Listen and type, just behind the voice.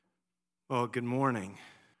Well, good morning.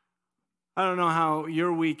 I don't know how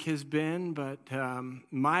your week has been, but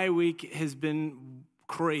my week has been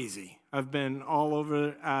crazy. I've been all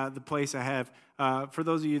over the place. I have, for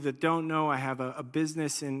those of you that don't know, I have a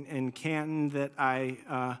business in Canton that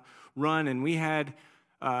I run, and we had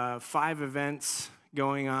 5 events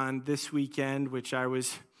going on this weekend, which I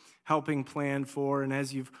was helping plan for. And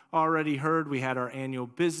as you've already heard, we had our annual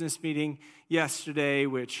business meeting yesterday,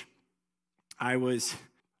 which I was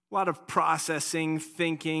a lot of processing,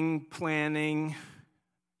 thinking, planning,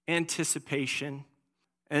 anticipation,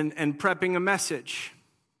 and prepping a message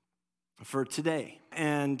for today.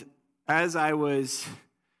 And as I was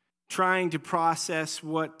trying to process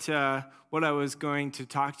what I was going to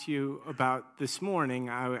talk to you about this morning,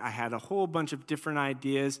 I had a whole bunch of different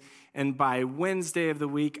ideas. And by Wednesday of the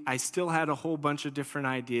week, I still had a whole bunch of different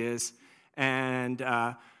ideas. And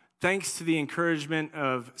thanks to the encouragement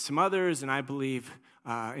of some others, and I believe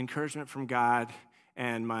encouragement from God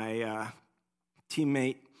and my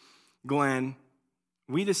teammate, Glenn,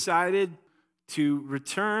 we decided to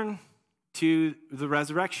return to the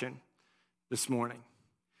resurrection this morning.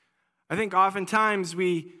 I think oftentimes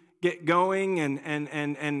we get going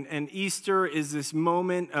and Easter is this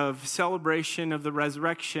moment of celebration of the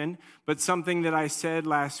resurrection, but something that I said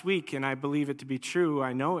last week, and I believe it to be true,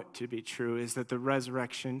 I know it to be true, is that the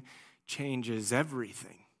resurrection changes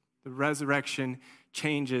everything. The resurrection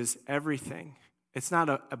changes everything. It's not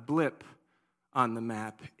a blip on the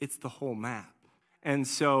map, it's the whole map. And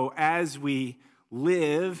so as we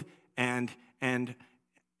live and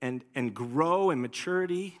grow in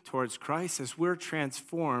maturity towards Christ, as we're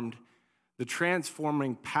transformed, the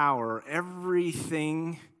transforming power,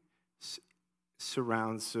 everything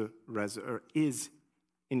surrounds or is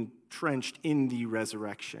entrenched in the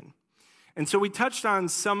resurrection. And so we touched on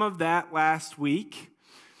some of that last week.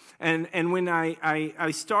 And when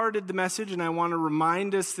I started the message, and I want to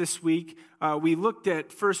remind us this week, we looked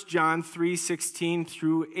at 1 John 3:16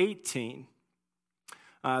 through 18.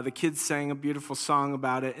 The kids sang a beautiful song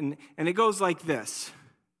about it, and it goes like this.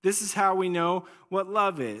 This is how we know what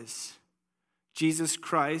love is. Jesus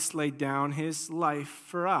Christ laid down his life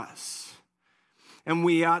for us, and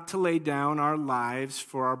we ought to lay down our lives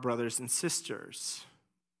for our brothers and sisters.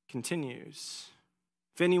 Continues.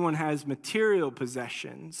 If anyone has material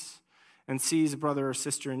possessions and sees a brother or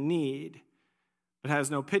sister in need, but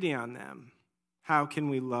has no pity on them, how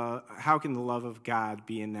can the love of God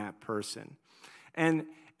be in that person? And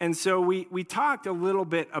so we talked a little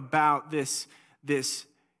bit about this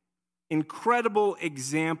incredible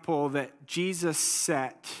example that Jesus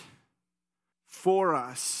set for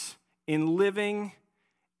us in living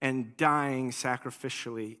and dying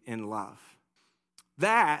sacrificially in love.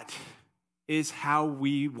 That is how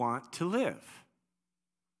we want to live,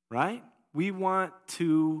 right? We want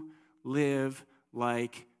to live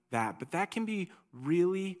like that, but that can be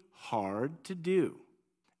really hard to do.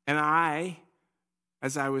 And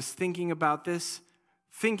as I was thinking about this,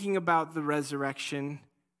 thinking about the resurrection,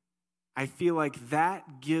 I feel like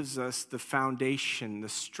that gives us the foundation, the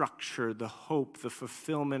structure, the hope, the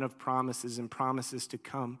fulfillment of promises and promises to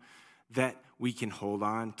come that we can hold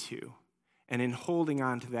on to. And in holding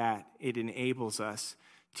on to that, it enables us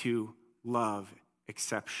to love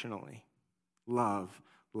exceptionally, love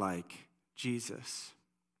like Jesus.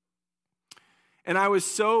 And I was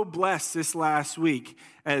so blessed this last week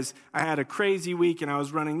as I had a crazy week and I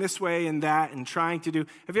was running this way and that and trying to do.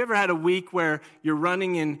 Have you ever had a week where you're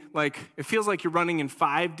running in, it feels like you're running in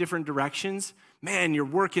 5 different directions? Man, you're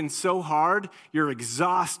working so hard, you're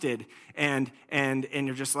exhausted, and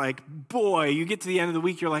you're just like, boy, you get to the end of the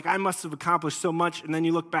week, you're like, I must have accomplished so much, and then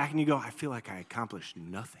you look back and you go, I feel like I accomplished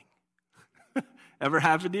nothing. Ever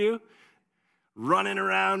happened to you? Running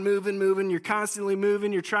around, moving, you're constantly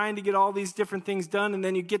moving, you're trying to get all these different things done, and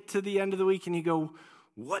then you get to the end of the week and you go,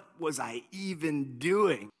 what was I even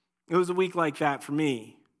doing? It was a week like that for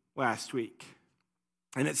me last week.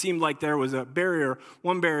 And it seemed like there was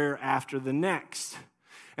one barrier after the next.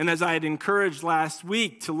 And as I had encouraged last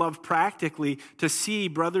week to love practically, to see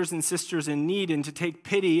brothers and sisters in need and to take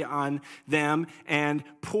pity on them and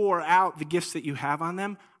pour out the gifts that you have on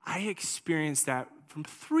them, I experienced that from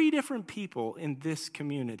 3 different people in this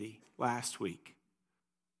community last week.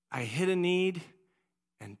 I hit a need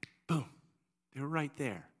and boom, they were right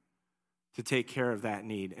there to take care of that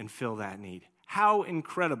need and fill that need. How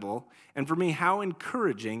incredible, and for me, how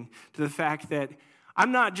encouraging to the fact that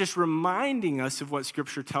I'm not just reminding us of what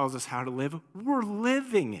Scripture tells us how to live, we're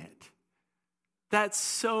living it. That's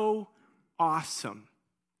so awesome.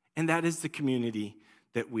 And that is the community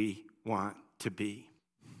that we want to be.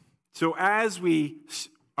 So as we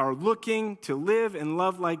are looking to live and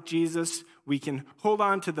love like Jesus, we can hold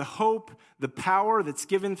on to the hope, the power that's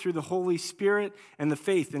given through the Holy Spirit, and the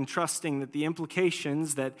faith in trusting that the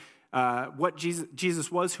implications that what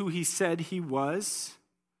Jesus was, who he said he was,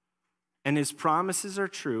 and his promises are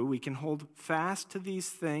true. We can hold fast to these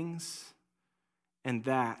things, and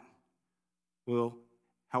that will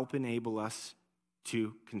help enable us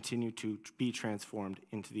to continue to be transformed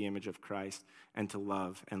into the image of Christ and to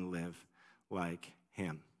love and live like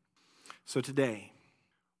him. So today,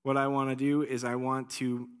 what I want to do is I want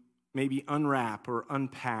to maybe unwrap or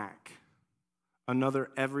unpack another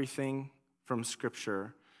everything from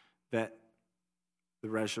Scripture that the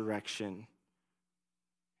resurrection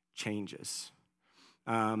changes.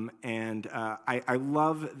 I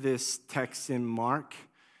love this text in Mark.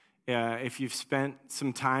 If you've spent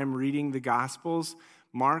some time reading the Gospels,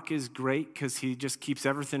 Mark is great because he just keeps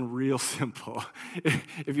everything real simple.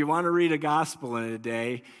 If you want to read a gospel in a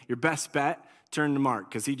day, your best bet, turn to Mark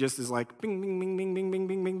because he just is like bing, bing, bing, bing, bing, bing,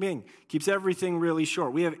 bing, bing, bing. Keeps everything really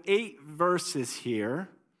short. We have 8 verses here,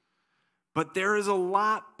 but there is a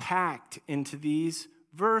lot packed into these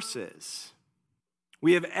verses.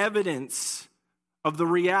 We have evidence of the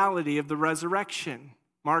reality of the resurrection.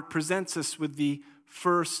 Mark presents us with the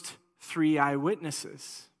first 3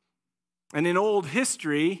 eyewitnesses. And in old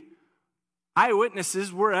history,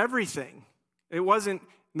 eyewitnesses were everything. There wasn't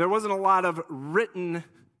a lot of written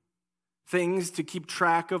things to keep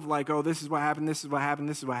track of, like, oh, this is what happened, this is what happened,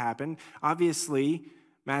 this is what happened. Obviously,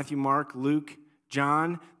 Matthew, Mark, Luke,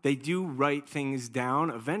 John, they do write things down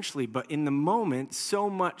eventually, but in the moment, so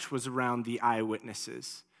much was around the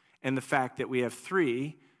eyewitnesses. And the fact that we have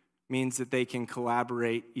 3 means that they can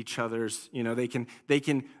collaborate each other's,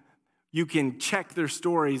 you can check their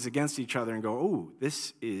stories against each other and go, oh,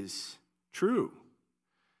 this is true.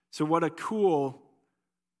 So what a cool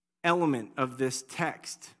element of this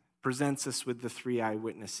text presents us with the 3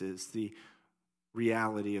 eyewitnesses, the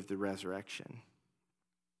reality of the resurrection.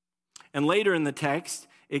 And later in the text,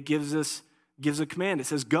 it gives a command. It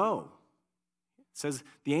says, go. It says,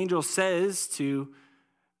 the angel says to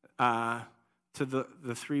the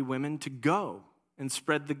 3 women to go and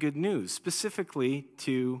spread the good news, specifically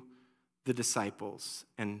to the disciples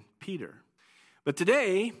and Peter. But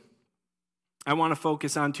today, I want to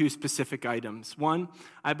focus on 2 specific items. One,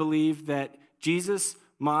 I believe that Jesus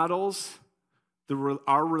models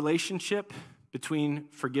our relationship between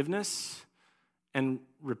forgiveness and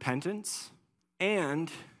repentance,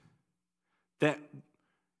 and that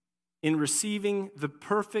in receiving the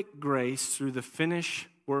perfect grace through the finished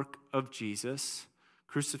work of Jesus,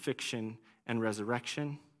 crucifixion and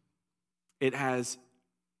resurrection, it has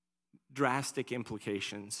drastic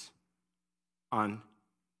implications on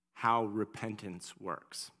how repentance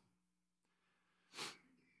works.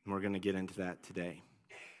 And we're going to get into that today.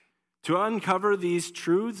 To uncover these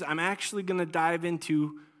truths, I'm actually going to dive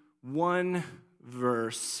into one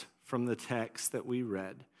verse from the text that we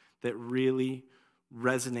read that really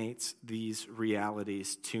resonates these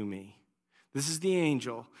realities to me. This is the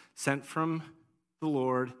angel sent from the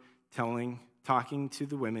Lord talking to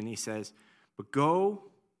the women. He says, but go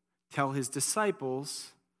tell his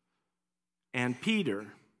disciples and Peter,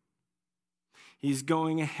 he's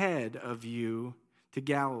going ahead of you to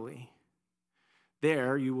Galilee.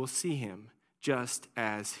 There you will see him, just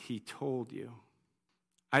as he told you.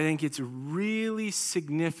 I think it's really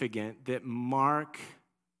significant that Mark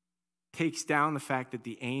takes down the fact that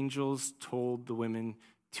the angels told the women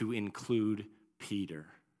to include Peter.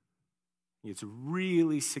 It's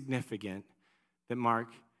really significant that Mark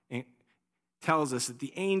tells us that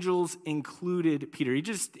the angels included Peter. He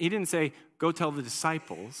didn't say, go tell the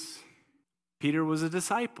disciples. Peter was a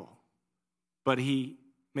disciple. But he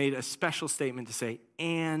made a special statement to say,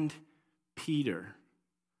 and Peter.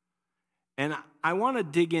 And I want to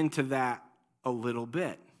dig into that a little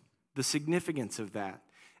bit, the significance of that.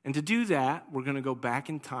 And to do that, we're going to go back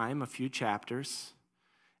in time a few chapters,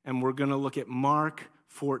 and we're going to look at Mark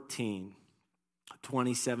 14,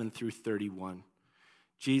 27 through 31.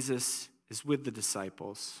 Jesus is with the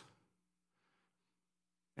disciples,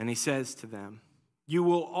 and he says to them, you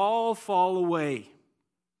will all fall away,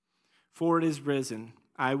 for it is written,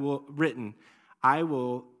 I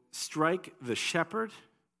will strike the shepherd,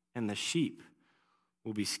 and the sheep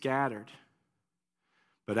will be scattered.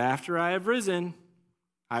 But after I have risen,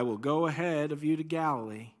 I will go ahead of you to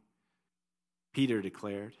Galilee. Peter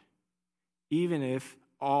declared, even if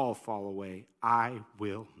all fall away, I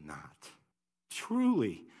will not.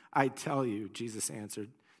 Truly, I tell you, Jesus answered,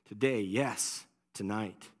 today, yes,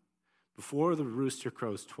 tonight, before the rooster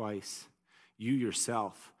crows twice, you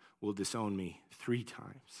yourself will disown me 3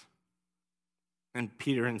 times. And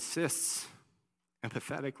Peter insists,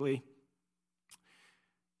 empathetically,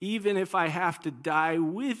 even if I have to die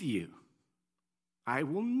with you, I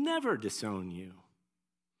will never disown you.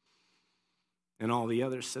 And all the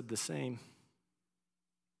others said the same.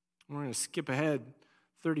 We're going to skip ahead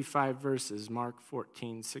 35 verses, Mark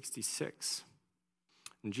 14:66.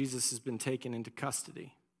 And Jesus has been taken into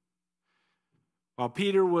custody. While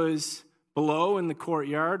Peter was below in the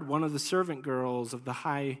courtyard, one of the servant girls of the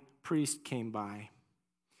high priest came by.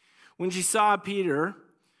 When she saw Peter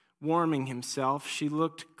warming himself, she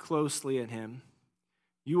looked closely at him.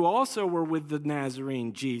 You also were with the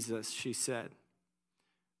Nazarene Jesus, she said.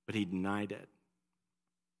 But he denied it.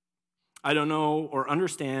 I don't know or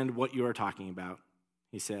understand what you are talking about,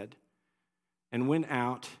 he said, and went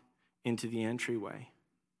out into the entryway.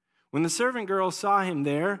 When the servant girl saw him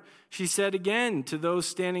there, she said again to those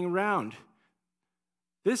standing around,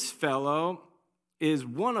 this fellow is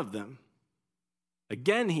one of them.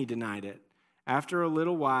 Again he denied it. After a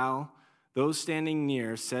little while, those standing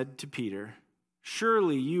near said to Peter,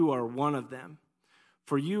 surely you are one of them,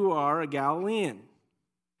 for you are a Galilean.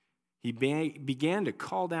 He began to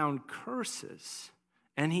call down curses,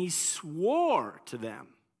 and he swore to them,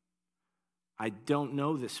 I don't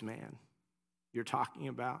know this man you're talking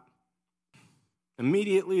about.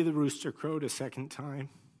 Immediately the rooster crowed a second time,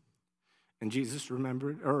 and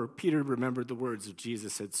Peter remembered the words that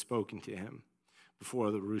Jesus had spoken to him.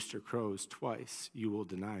 Before the rooster crows twice, you will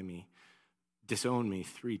disown me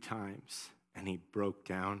 3 times. And he broke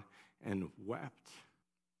down and wept.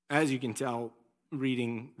 As you can tell,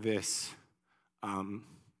 reading this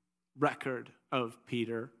record of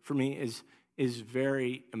Peter, for me, is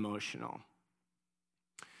very emotional.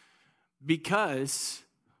 Because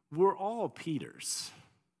we're all Peters.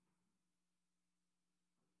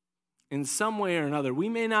 In some way or another, we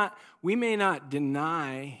may not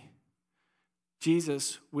deny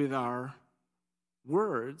Jesus with our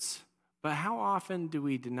words, but how often do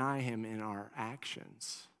we deny him in our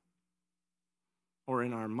actions or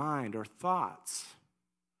in our mind or thoughts?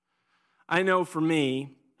 I know for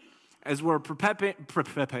me, as we're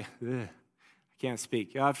I can't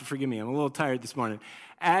speak. You'll have to forgive me. I'm a little tired this morning.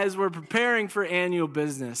 As we're preparing for annual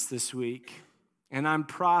business this week, and I'm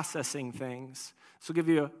processing things, so I'll give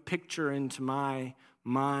you a picture into my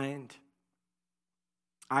mind.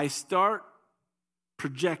 I start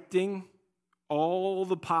projecting all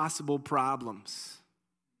the possible problems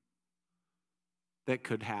that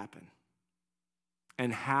could happen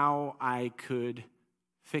and how I could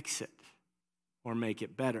fix it or make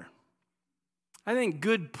it better. I think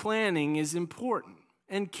good planning is important,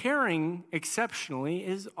 and caring exceptionally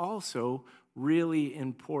is also really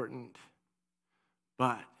important.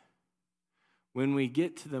 But when we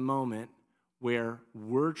get to the moment where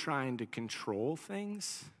we're trying to control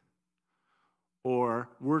things, or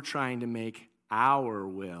we're trying to make our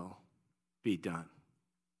will be done,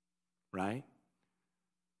 right?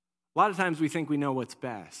 A lot of times we think we know what's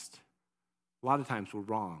best. A lot of times we're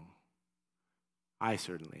wrong. I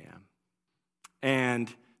certainly am.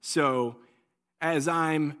 And so as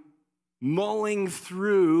I'm mulling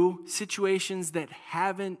through situations that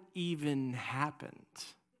haven't even happened,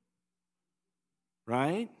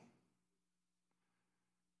 right?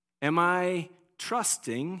 Am I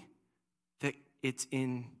trusting that it's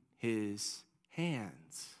in his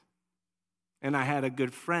hands? And I had a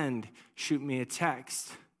good friend shoot me a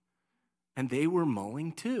text, and they were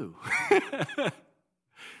mulling too.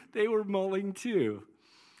 They were mulling too.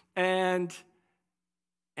 And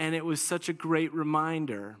it was such a great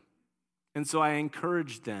reminder. And so I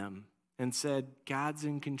encouraged them and said, God's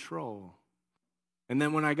in control. And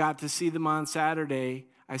then when I got to see them on Saturday,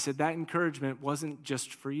 I said, that encouragement wasn't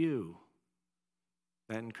just for you.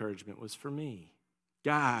 That encouragement was for me.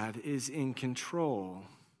 God is in control.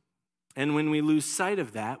 And when we lose sight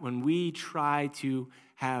of that, when we try to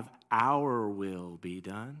have our will be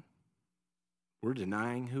done, we're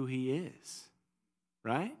denying who he is,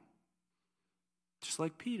 right? Just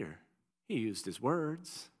like Peter. He used his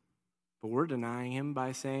words, but we're denying him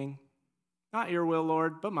by saying, not your will,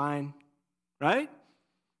 Lord, but mine, right?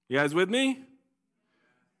 You guys with me?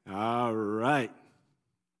 All right.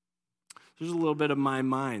 There's a little bit of my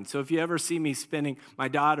mind. So if you ever see me spinning, my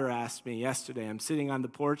daughter asked me yesterday, I'm sitting on the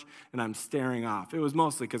porch and I'm staring off. It was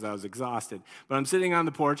mostly because I was exhausted. But I'm sitting on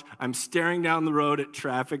the porch, I'm staring down the road at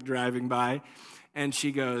traffic driving by, and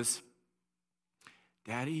she goes,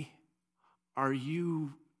 Daddy, are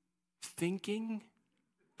you thinking?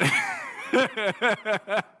 And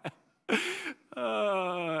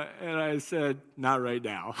I said, not right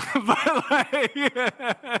now.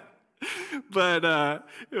 but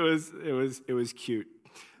it was cute.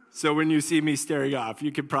 So when you see me staring off,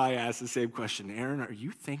 you could probably ask the same question. Aaron, are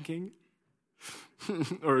you thinking?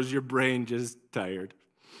 Or is your brain just tired?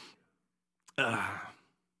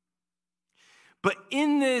 But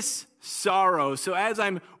in this sorrow, so as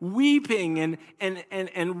I'm weeping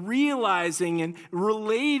and realizing and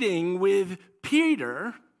relating with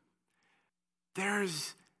Peter,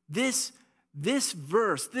 there's this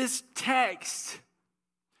verse, this text.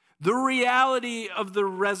 The reality of the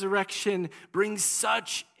resurrection brings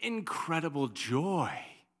such incredible joy.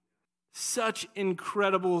 Such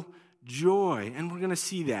incredible joy. And we're going to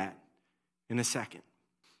see that in a second.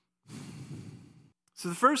 So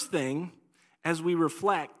the first thing, as we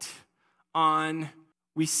reflect on,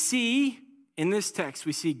 we see in this text,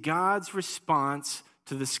 we see God's response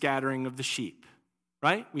to the scattering of the sheep,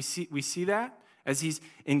 right? We see that as he's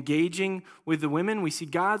engaging with the women. We see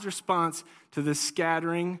God's response to the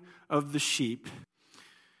scattering of the sheep.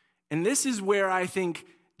 And this is where I think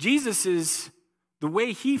Jesus is, the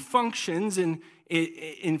way he functions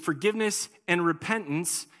in forgiveness and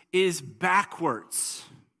repentance is backwards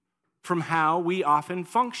from how we often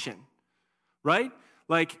function, right?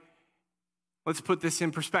 Like, let's put this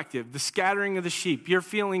in perspective. The scattering of the sheep. You're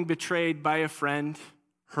feeling betrayed by a friend,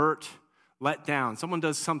 hurt, let down. Someone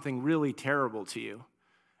does something really terrible to you.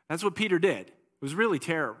 That's what Peter did. It was really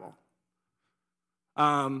terrible.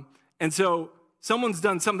 And so someone's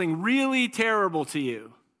done something really terrible to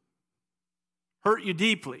you, hurt you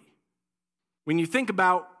deeply. When you think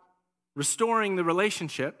about restoring the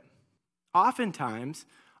relationship, oftentimes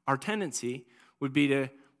our tendency would be to,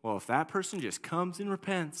 well, if that person just comes and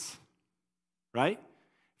repents, right?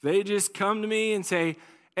 If they just come to me and say,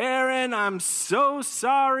 Aaron, I'm so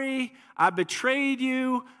sorry. I betrayed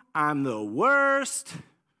you. I'm the worst.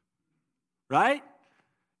 Right?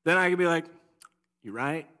 Then I could be like, you're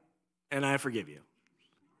right, and I forgive you.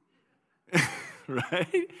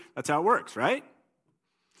 Right? That's how it works, right?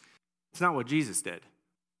 It's not what Jesus did.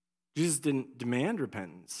 Jesus didn't demand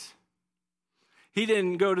repentance. He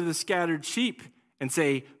didn't go to the scattered sheep and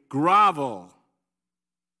say, grovel,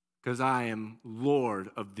 because I am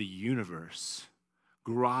Lord of the universe.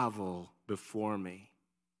 Grovel before me.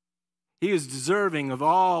 He is deserving of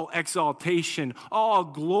all exaltation, all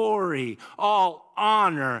glory, all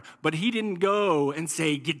honor, but he didn't go and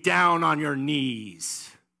say, get down on your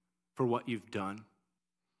knees for what you've done.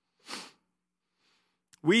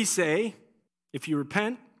 We say, if you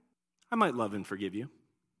repent, I might love and forgive you.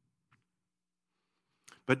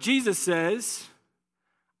 But Jesus says,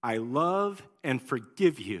 I love and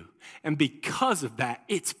forgive you. And because of that,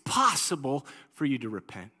 it's possible for you to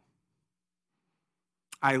repent.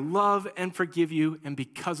 I love and forgive you, and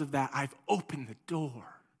because of that, I've opened the door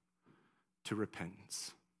to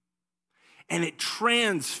repentance. And it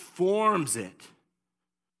transforms it.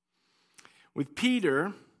 With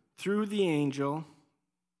Peter, through the angel,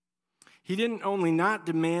 he didn't only not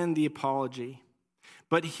demand the apology,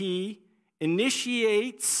 but he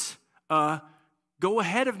initiates go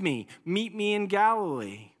ahead of me, meet me in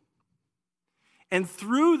Galilee. And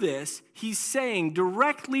through this, he's saying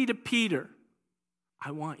directly to Peter,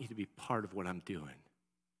 I want you to be part of what I'm doing.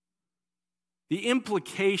 The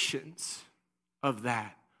implications of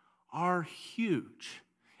that are huge.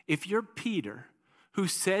 If you're Peter, who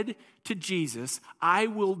said to Jesus, I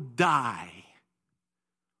will die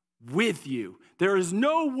with you. There is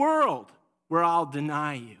no world where I'll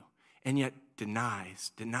deny you. And yet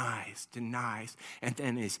denies, and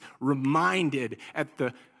then is reminded at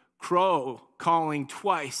the crow calling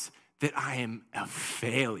twice that I am a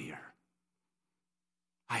failure.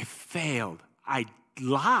 I failed. I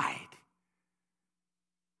lied.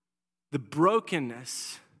 The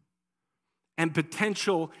brokenness and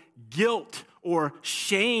potential guilt or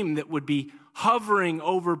shame that would be hovering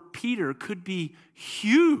over Peter could be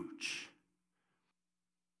huge.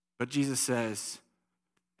 But Jesus says,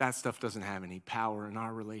 that stuff doesn't have any power in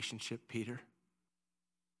our relationship, Peter.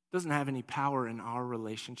 Doesn't have any power in our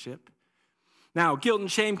relationship. Now, guilt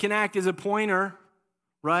and shame can act as a pointer,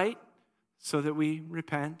 right? So that we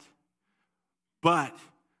repent. But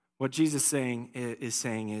what Jesus is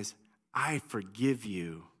saying is, I forgive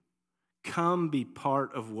you. Come be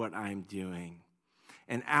part of what I'm doing.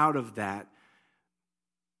 And out of that,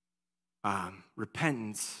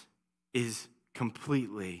 repentance is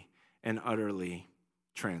completely and utterly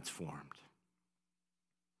transformed.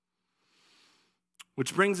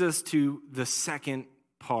 Which brings us to the second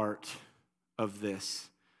part of this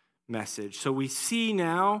message. So we see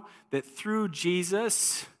now that through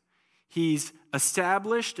Jesus, he's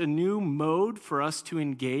established a new mode for us to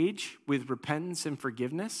engage with repentance and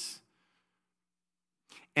forgiveness.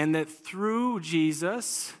 And that through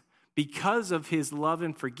Jesus, Because of his love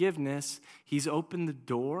and forgiveness, he's opened the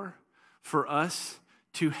door for us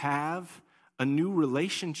to have a new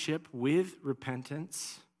relationship with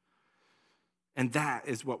repentance. And that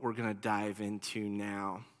is what we're going to dive into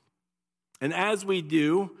now. And as we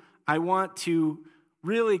do, I want to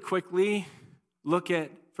really quickly look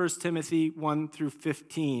at 1 Timothy 1 through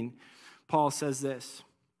 15. Paul says this: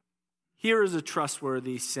 "Here is a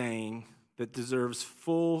trustworthy saying that deserves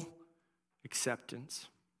full acceptance.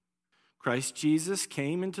 Christ Jesus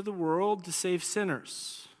came into the world to save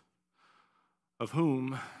sinners, of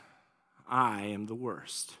whom I am the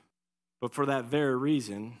worst. But for that very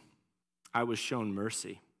reason, I was shown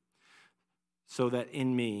mercy, so that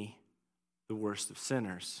in me, the worst of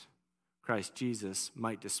sinners, Christ Jesus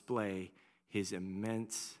might display his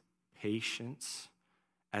immense patience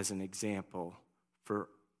as an example for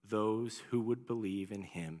those who would believe in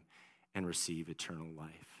him and receive eternal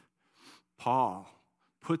life." Paul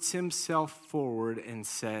puts himself forward and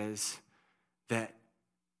says that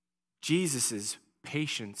Jesus'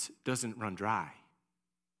 patience doesn't run dry.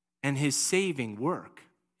 And his saving work,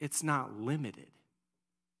 it's not limited.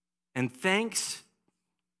 And thanks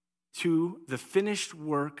to the finished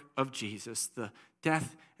work of Jesus, the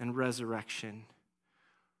death and resurrection,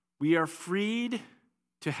 we are freed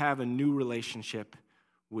to have a new relationship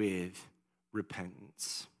with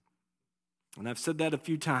repentance. And I've said that a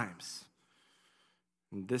few times.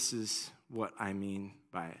 And this is what I mean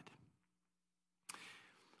by it.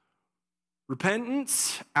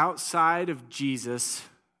 Repentance outside of Jesus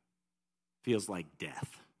feels like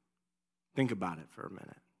death. Think about it for a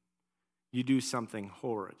minute. You do something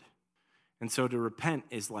horrid. And so to repent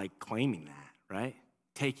is like claiming that, right?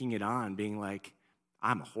 Taking it on, being like,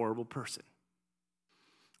 I'm a horrible person.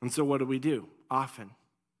 And so what do? Often,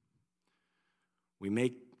 we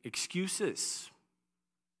make excuses.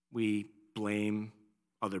 We blame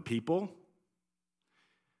other people.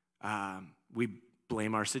 We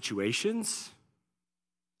blame our situations.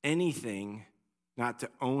 Anything not to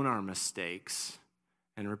own our mistakes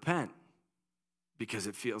and repent, because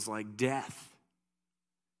it feels like death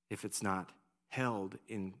if it's not held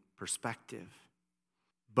in perspective.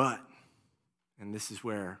 But, and this is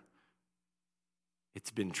where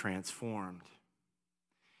it's been transformed,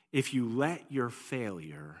 if you let your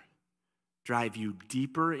failure drive you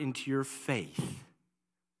deeper into your faith,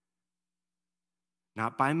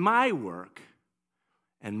 not by my work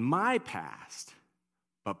and my past,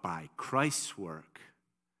 but by Christ's work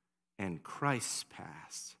and Christ's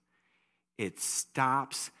past, it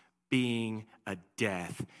stops being a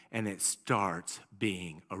death and it starts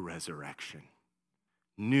being a resurrection.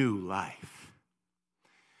 New life.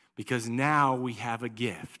 Because now we have a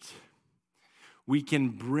gift. We can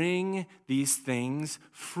bring these things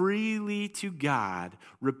freely to God,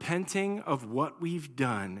 repenting of what we've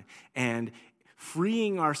done and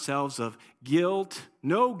freeing ourselves of guilt,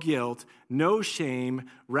 no shame,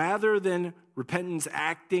 rather than repentance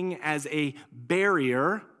acting as a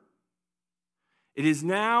barrier. It is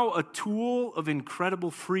now a tool of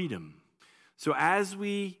incredible freedom. So as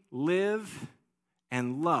we live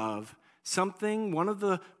and love, one of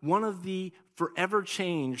the forever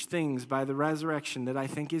changed things by the resurrection that I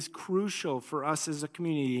think is crucial for us as a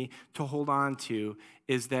community to hold on to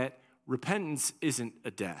is that repentance isn't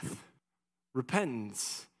a death.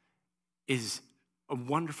 Repentance is a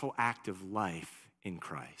wonderful act of life in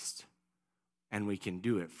Christ. And we can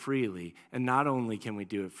do it freely. And not only can we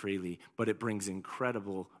do it freely, but it brings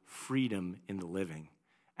incredible freedom in the living.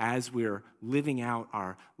 As we're living out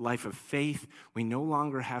our life of faith, we no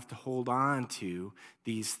longer have to hold on to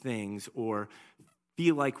these things or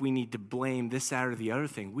feel like we need to blame this, that, or the other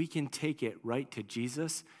thing. We can take it right to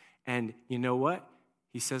Jesus. And you know what?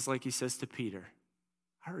 He says, like he says to Peter,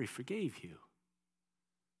 I already forgave you.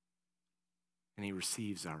 And he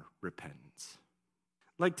receives our repentance.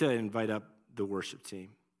 I'd like to invite up the worship team.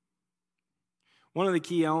 One of the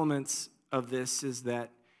key elements of this is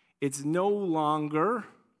that it's no longer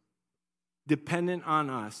dependent on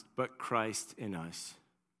us, but Christ in us.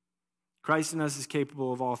 Christ in us is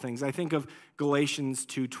capable of all things. I think of Galatians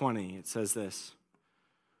 2:20. It says this: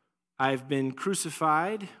 I've been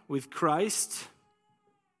crucified with Christ,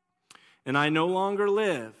 and I no longer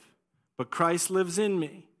live, but Christ lives in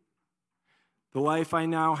me. The life I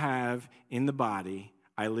now have in the body,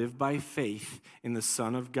 I live by faith in the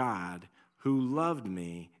Son of God, who loved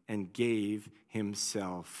me and gave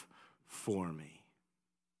himself for me.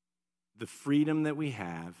 The freedom that we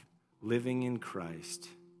have living in Christ,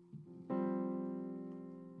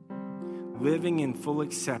 living in full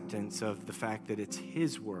acceptance of the fact that it's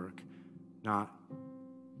his work, not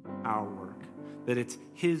our work, that it's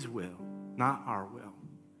his will, not our will.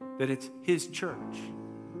 that it's his church,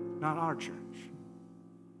 not our church.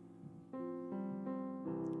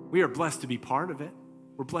 We are blessed to be part of it.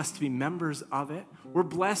 We're blessed to be members of it. We're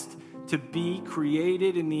blessed to be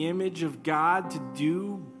created in the image of God to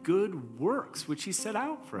do good works, which he set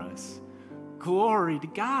out for us. Glory to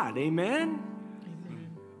God. Amen?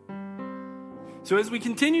 Amen. So as we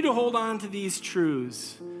continue to hold on to these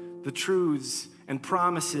truths, the truths and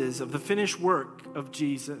promises of the finished work of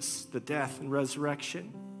Jesus, the death and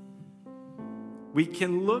resurrection, we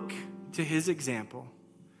can look to his example,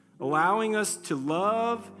 allowing us to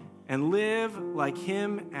love and live like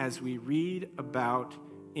him as we read about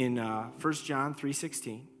in 1 John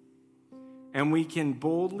 3:16. And we can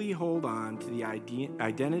boldly hold on to the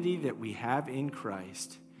identity that we have in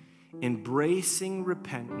Christ, embracing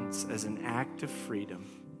repentance as an act of freedom,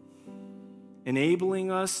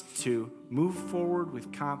 enabling us to move forward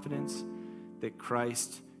with confidence that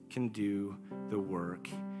Christ can do the work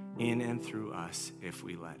in and through us if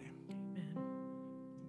we let him.